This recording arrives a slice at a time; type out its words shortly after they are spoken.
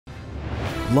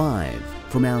Live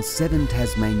from our 7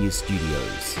 Tasmania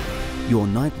studios, your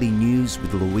nightly news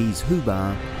with Louise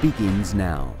Huber begins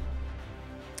now.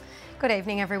 Good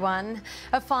evening, everyone.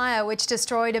 A fire which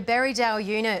destroyed a Berrydale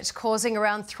unit, causing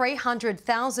around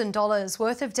 $300,000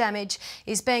 worth of damage,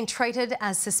 is being treated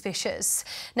as suspicious.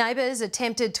 Neighbours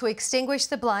attempted to extinguish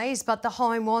the blaze, but the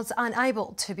home was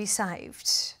unable to be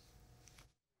saved.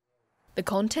 The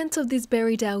contents of this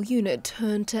Berrydale unit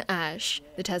turned to ash.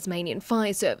 The Tasmanian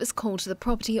Fire Service called to the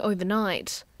property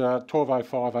overnight.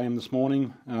 12:05 a.m. this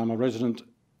morning, a resident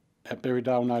at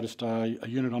Berrydale noticed a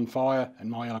unit on fire in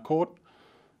Myella Court.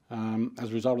 As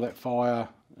a result of that fire,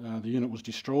 the unit was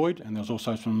destroyed, and there was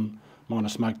also some minor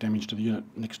smoke damage to the unit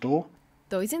next door.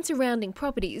 Those in surrounding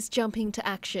properties jumping to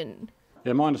action.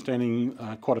 Yeah, my understanding,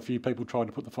 quite a few people tried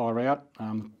to put the fire out.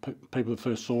 People that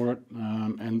first saw it,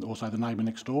 and also the neighbour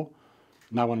next door.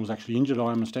 No one was actually injured, I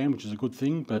understand, which is a good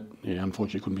thing, but yeah,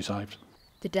 unfortunately couldn't be saved.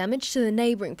 The damage to the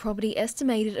neighbouring property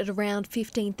estimated at around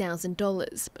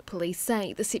 $15,000, but police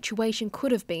say the situation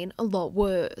could have been a lot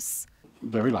worse.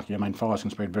 Very lucky. I mean, fires can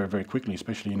spread very, very quickly,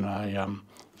 especially in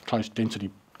close density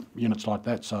units like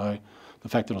that. So the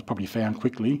fact that it was probably found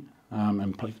quickly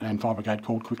and fire brigade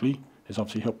called quickly has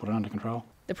obviously helped put it under control.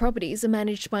 The properties are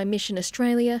managed by Mission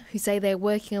Australia, who say they're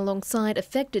working alongside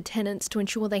affected tenants to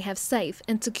ensure they have safe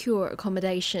and secure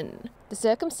accommodation. The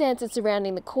circumstances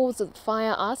surrounding the cause of the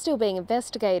fire are still being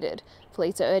investigated.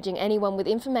 Police are urging anyone with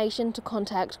information to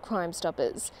contact Crime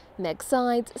Stoppers. Meg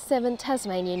Sides, 7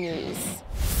 Tasmania News.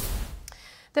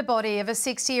 The body of a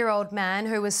 60-year-old man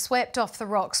who was swept off the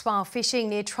rocks while fishing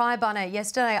near Tribunna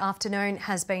yesterday afternoon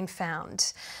has been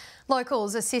found.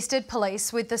 Locals assisted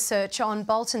police with the search on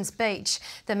Bolton's Beach.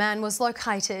 The man was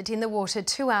located in the water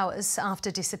 2 hours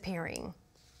after disappearing.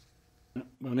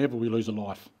 Whenever we lose a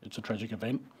life, it's a tragic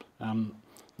event,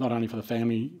 not only for the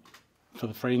family, for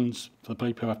the friends, for the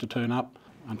people who have to turn up.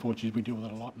 Unfortunately, we deal with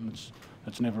it a lot, and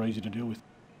it's never easy to deal with.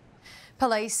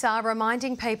 Police are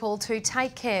reminding people to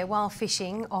take care while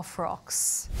fishing off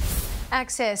rocks.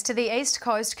 Access to the East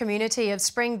Coast community of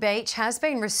Spring Beach has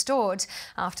been restored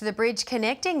after the bridge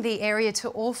connecting the area to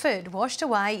Orford washed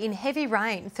away in heavy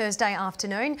rain Thursday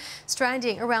afternoon,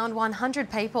 stranding around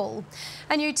 100 people.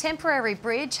 A new temporary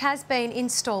bridge has been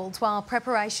installed while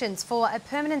preparations for a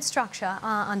permanent structure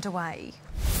are underway.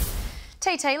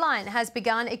 TT Line has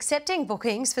begun accepting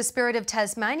bookings for Spirit of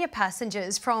Tasmania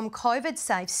passengers from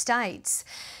COVID-safe states.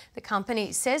 The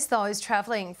company says those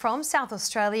travelling from South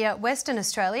Australia, Western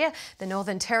Australia, the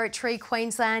Northern Territory,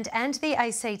 Queensland and the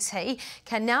ACT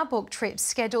can now book trips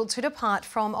scheduled to depart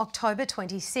from October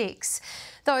 26.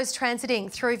 Those transiting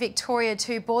through Victoria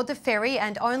to board the ferry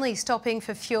and only stopping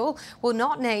for fuel will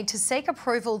not need to seek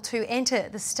approval to enter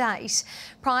the state.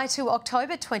 Prior to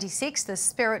October 26, the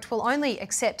Spirit will only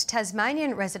accept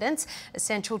Tasmanian residents,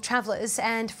 essential travellers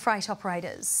and freight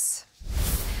operators.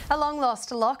 A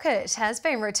long-lost locket has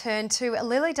been returned to a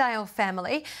Lilydale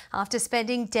family after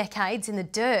spending decades in the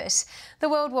dirt. The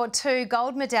World War II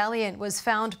gold medallion was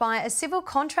found by a civil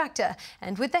contractor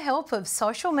and with the help of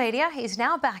social media is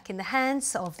now back in the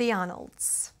hands of the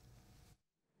Arnolds.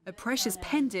 A precious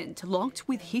pendant locked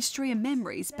with history and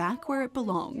memories back where it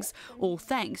belongs, all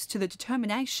thanks to the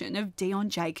determination of Dion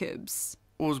Jacobs.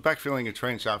 Well, I was backfilling a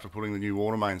trench after putting the new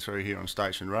water main through here on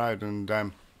Station Road,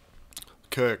 and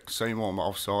Kirk Seymour, my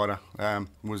offsider,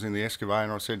 was in the excavator,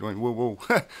 and I said to him, well,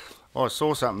 I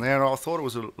saw something there and I thought it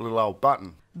was a little old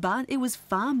button. But it was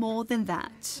far more than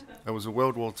that. It was a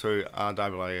World War II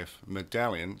RAAF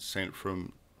medallion sent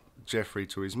from Jeffrey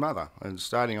to his mother, and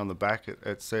starting on the back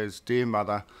it says, "Dear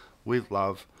Mother, with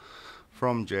love,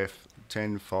 from Jeff,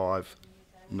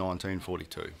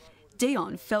 10/5/1942.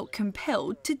 Dion felt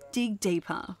compelled to dig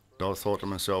deeper. I thought to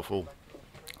myself, well,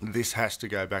 this has to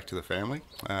go back to the family.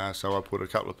 So I put a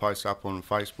couple of posts up on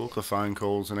Facebook, the phone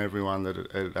calls, and everyone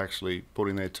that had actually put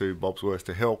in their 2 bobs worth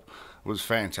to help. It was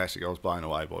fantastic. I was blown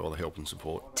away by all the help and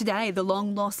support. Today, the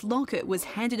long-lost locket was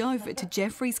handed over to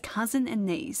Jeffrey's cousin and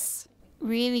niece.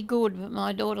 Really good, but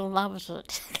my daughter loves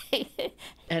it.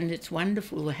 And it's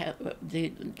wonderful how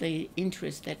the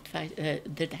interest that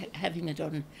having it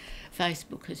on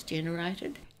Facebook has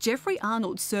generated. Jeffrey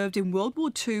Arnold served in World War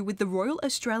II with the Royal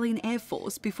Australian Air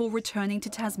Force before returning to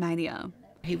Tasmania.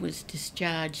 He was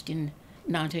discharged in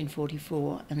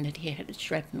 1944 and that he had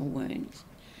shrapnel wounds.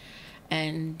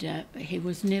 And he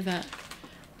was never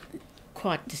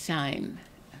quite the same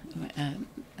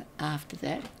after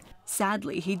that.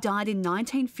 Sadly, he died in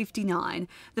 1959.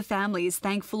 The family is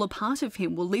thankful a part of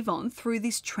him will live on through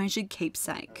this treasured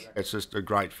keepsake. It's just a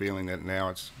great feeling that now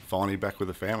it's finally back with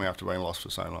the family after being lost for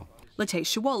so long.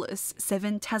 Letitia Wallace,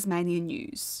 7 Tasmania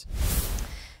News.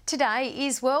 Today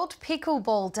is World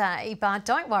Pickleball Day, but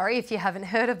don't worry if you haven't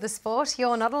heard of the sport,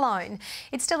 you're not alone.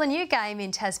 It's still a new game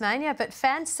in Tasmania, but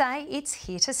fans say it's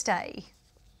here to stay.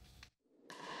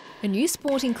 A new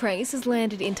sporting craze has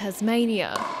landed in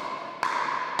Tasmania.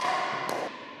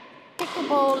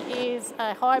 Pickleball is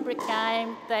a hybrid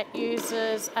game that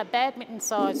uses a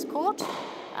badminton-sized court.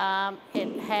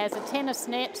 It has a tennis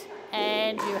net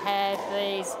and you have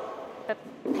these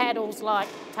paddles like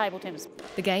table tennis.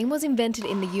 The game was invented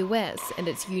in the US and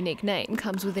its unique name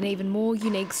comes with an even more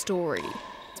unique story.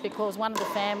 It's because one of the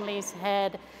families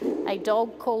had a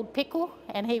dog called Pickle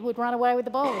and he would run away with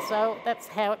the ball, so that's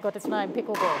how it got its name,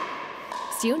 pickleball.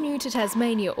 Still new to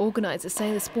Tasmania, organisers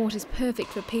say the sport is perfect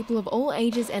for people of all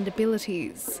ages and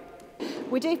abilities.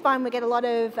 We do find we get a lot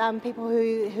of people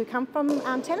who come from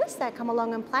tennis that come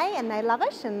along and play, and they love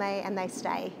it and they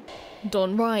stay.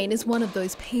 Don Ryan is one of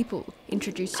those people,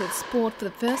 introduced to the sport for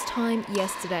the first time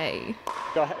yesterday.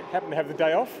 I happened to have the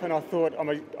day off and I thought,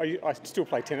 I still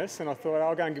play tennis, and I thought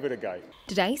I'll go and give it a go.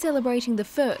 Today celebrating the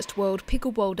first World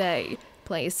Pickleball Day.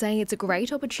 Players say it's a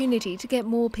great opportunity to get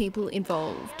more people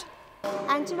involved.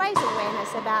 And to raise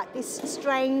awareness about this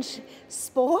strange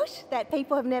sport that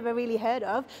people have never really heard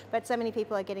of, but so many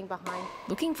people are getting behind.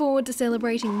 Looking forward to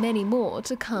celebrating many more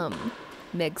to come.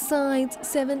 Meg Sides,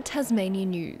 7 Tasmania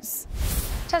News.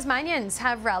 Tasmanians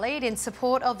have rallied in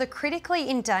support of the critically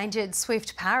endangered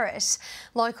swift parrot.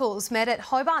 Locals met at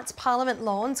Hobart's Parliament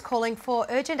lawns calling for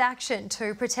urgent action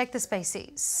to protect the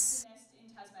species.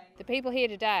 The people here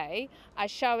today are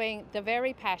showing the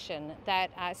very passion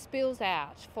that spills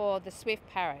out for the swift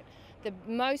parrot, the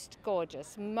most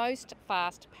gorgeous, most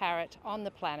fast parrot on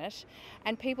the planet,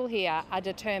 and people here are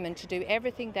determined to do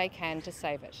everything they can to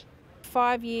save it.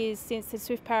 5 years since the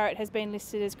swift parrot has been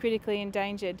listed as critically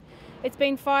endangered. It's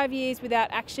been 5 years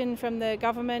without action from the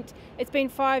government. It's been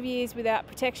 5 years without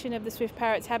protection of the swift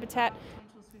parrot's habitat.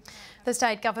 The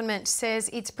state government says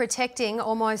it's protecting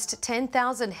almost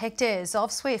 10,000 hectares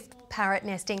of swift parrot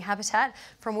nesting habitat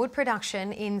from wood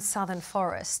production in southern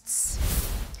forests.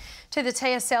 To the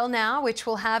TSL now, which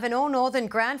will have an all-northern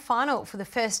grand final for the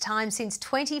first time since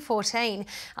 2014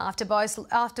 after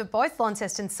both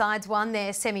Launceston sides won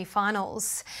their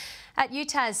semi-finals. At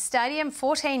UTAS Stadium,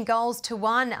 14 goals to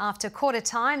 1 after quarter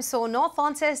time saw North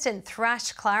Launceston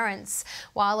thrash Clarence,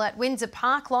 while at Windsor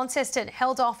Park, Launceston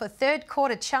held off a third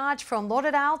quarter charge from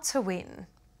Lauderdale to win.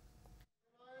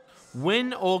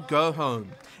 Win or go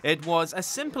home. It was a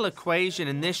simple equation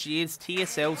in this year's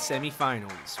TSL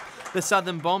semi-finals. The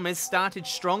Southern Bombers started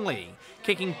strongly,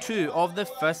 kicking 2 of the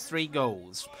first 3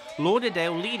 goals.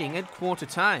 Lauderdale leading at quarter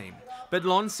time, but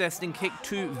Launceston kicked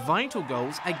 2 vital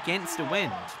goals against the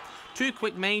wind. 2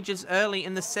 quick majors early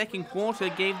in the second quarter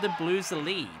gave the Blues the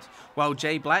lead, while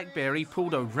Jay Blackberry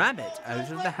pulled a rabbit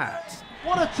out of the hat.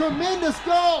 What a tremendous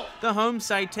goal! The home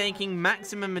side taking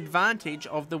maximum advantage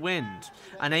of the wind.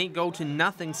 An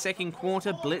 8-0-0 second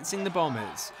quarter blitzing the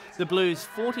Bombers. The Blues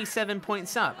 47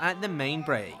 points up at the main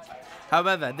break.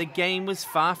 However, the game was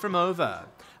far from over.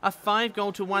 A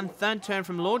 5-1 third term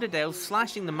from Lauderdale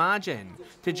slashing the margin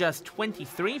to just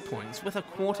 23 points with a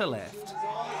quarter left.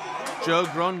 Joe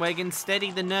Gronwagen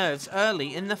steadied the nerves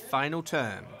early in the final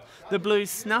term. The Blues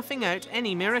snuffing out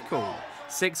any miracle.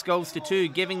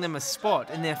 6-2, giving them a spot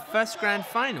in their first grand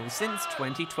final since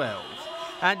 2012.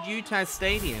 At UTAS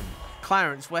Stadium,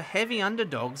 Clarence were heavy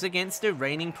underdogs against the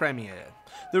reigning premier.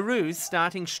 The Roos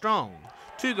starting strong.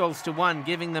 2-1,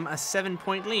 giving them a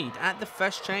 7-point lead at the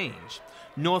first change.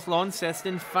 North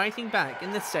Launceston fighting back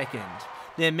in the second.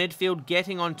 Their midfield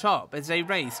getting on top as they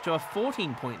raced to a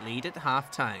 14-point lead at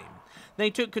half-time.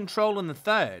 They took control in the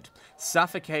third,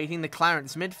 suffocating the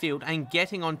Clarence midfield and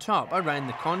getting on top around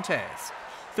the contest.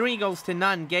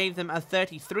 3-0 gave them a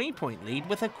 33-point lead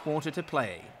with a quarter to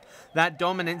play. That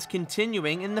dominance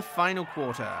continuing in the final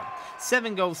quarter.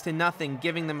 7-0,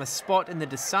 giving them a spot in the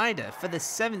decider for the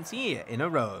 7th year in a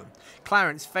row.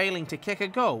 Clarence failing to kick a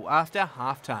goal after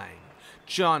half-time.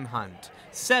 John Hunt,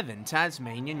 7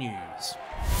 Tasmania News.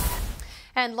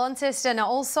 And Launceston are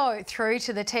also through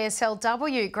to the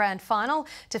TSLW Grand Final,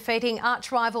 defeating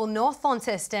arch-rival North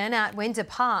Launceston at Windsor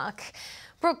Park.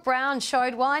 Brooke Brown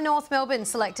showed why North Melbourne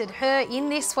selected her in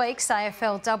this week's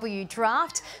AFLW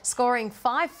draft, scoring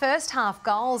 5 first-half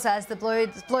goals as the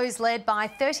Blues led by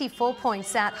 34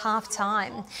 points at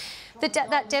half-time.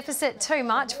 That deficit too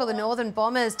much for the Northern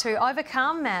Bombers to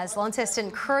overcome as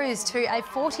Launceston cruised to a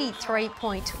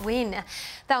 43-point win.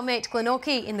 They'll meet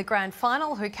Glenorchy in the grand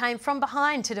final, who came from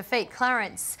behind to defeat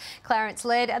Clarence. Clarence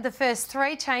led at the first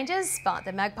 3 changes, but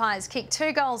the Magpies kicked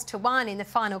 2-1 in the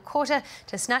final quarter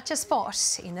to snatch a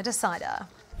spot in the decider.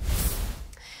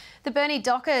 The Burnie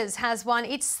Dockers has won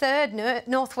its third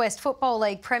Northwest Football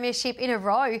League premiership in a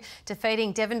row,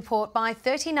 defeating Devonport by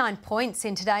 39 points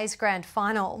in today's grand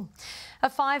final. A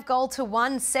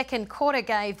 5-goal-to-1 second quarter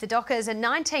gave the Dockers a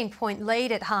 19-point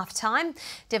lead at half-time.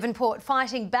 Devonport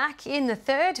fighting back in the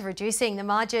third, reducing the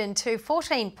margin to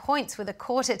 14 points with a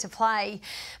quarter to play.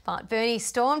 But Burnie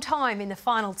stormed home in the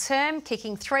final term,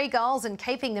 kicking 3 goals and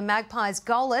keeping the Magpies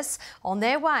goalless on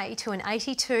their way to an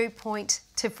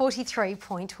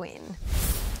 43-point win.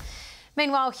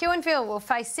 Meanwhile, Huonville will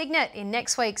face Cygnet in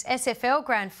next week's SFL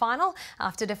Grand Final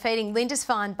after defeating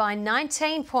Lindisfarne by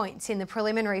 19 points in the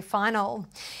preliminary final.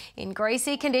 In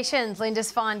greasy conditions,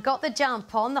 Lindisfarne got the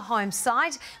jump on the home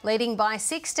side, leading by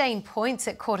 16 points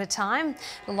at quarter time.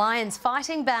 The Lions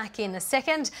fighting back in the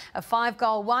second. A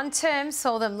 5-goal one-term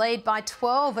saw them lead by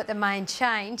 12 at the main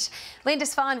change.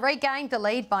 Lindisfarne regained the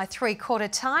lead by three-quarter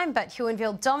time, but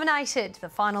Huonville dominated the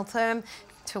final term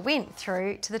to win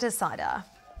through to the decider.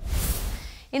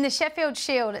 In the Sheffield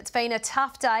Shield, it's been a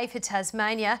tough day for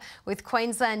Tasmania, with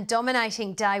Queensland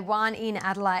dominating day one in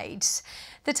Adelaide.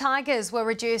 The Tigers were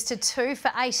reduced to 2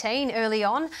 for 18 early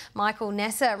on, Michael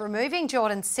Nessa removing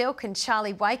Jordan Silk and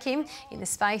Charlie Wakem in the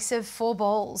space of 4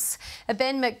 balls. A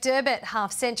Ben McDermott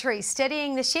half-century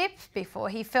steadying the ship before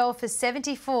he fell for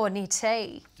 74 near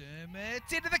tee.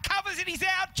 McDermott into the covers and he's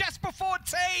out just before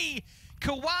tee.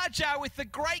 Kawaja with the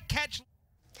great catch.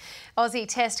 Aussie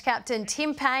Test captain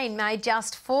Tim Payne made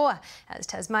just 4 as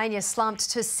Tasmania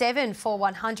slumped to 7 for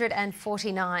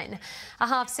 149. A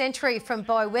half-century from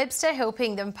Bo Webster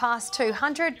helping them past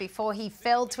 200 before he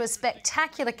fell to a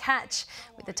spectacular catch,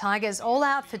 with the Tigers all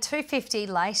out for 250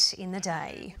 late in the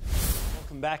day.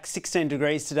 Welcome back. 16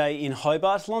 degrees today in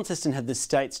Hobart. Launceston had the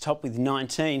state's top with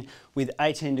 19, with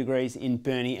 18 degrees in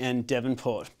Burnie and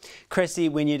Devonport. Cressy,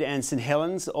 Wynyard and St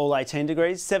Helens, all 18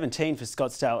 degrees, 17 for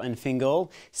Scottsdale and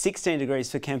Fingal, 16 degrees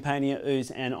for Campania,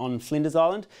 Ouse and on Flinders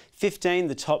Island, 15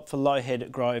 the top for Lowhead,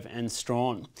 Grove and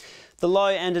Strawn. The low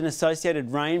and an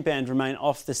associated rain band remain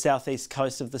off the southeast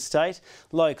coast of the state.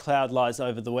 Low cloud lies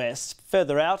over the west.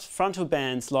 Further out, frontal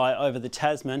bands lie over the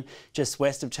Tasman, just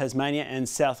west of Tasmania and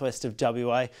southwest of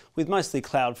WA, with mostly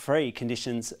cloud-free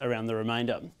conditions around the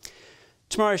remainder.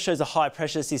 Tomorrow shows a high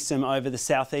pressure system over the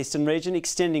southeastern region,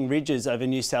 extending ridges over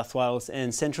New South Wales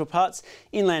and central parts.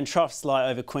 Inland troughs lie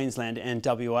over Queensland and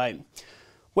WA.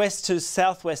 West to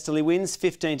southwesterly winds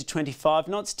 15 to 25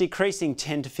 knots, decreasing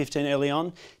 10 to 15 early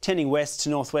on, tending west to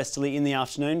northwesterly in the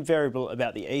afternoon, variable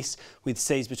about the east, with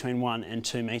seas between 1 and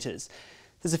 2 metres.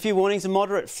 There's a few warnings: a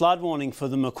moderate flood warning for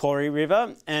the Macquarie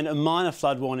River and a minor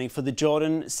flood warning for the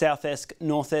Jordan, South Esk,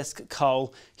 North Esk,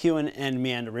 Cole, Huon and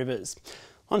Meander rivers.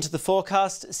 On to the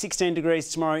forecast: 16 degrees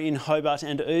tomorrow in Hobart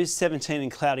and Ouse, 17 and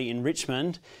cloudy in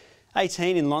Richmond,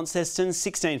 18 in Launceston,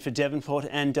 16 for Devonport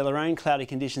and Deloraine, cloudy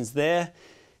conditions there.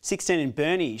 16 in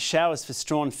Burnie, showers for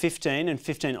Strawn 15 and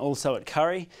 15 also at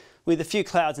Curry, with a few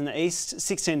clouds in the east,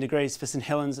 16 degrees for St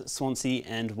Helens, Swansea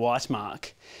and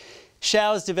Whitemark.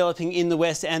 Showers developing in the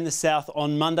west and the south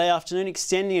on Monday afternoon,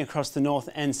 extending across the north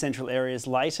and central areas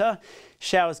later.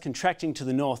 Showers contracting to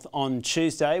the north on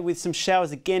Tuesday, with some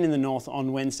showers again in the north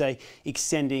on Wednesday,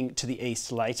 extending to the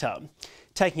east later.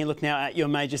 Taking a look now at your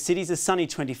major cities: a sunny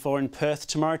 24 in Perth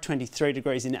tomorrow, 23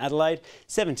 degrees in Adelaide,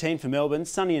 17 for Melbourne,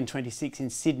 sunny and 26 in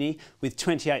Sydney, with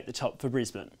 28 the top for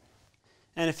Brisbane.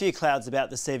 And a few clouds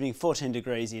about this evening, 14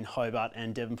 degrees in Hobart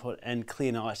and Devonport, and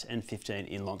clear night and 15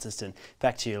 in Launceston.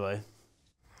 Back to you, Lou.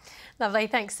 Lovely,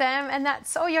 thanks Sam. And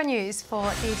that's all your news for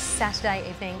this Saturday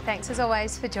evening. Thanks as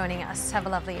always for joining us. Have a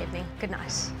lovely evening. Good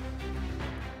night.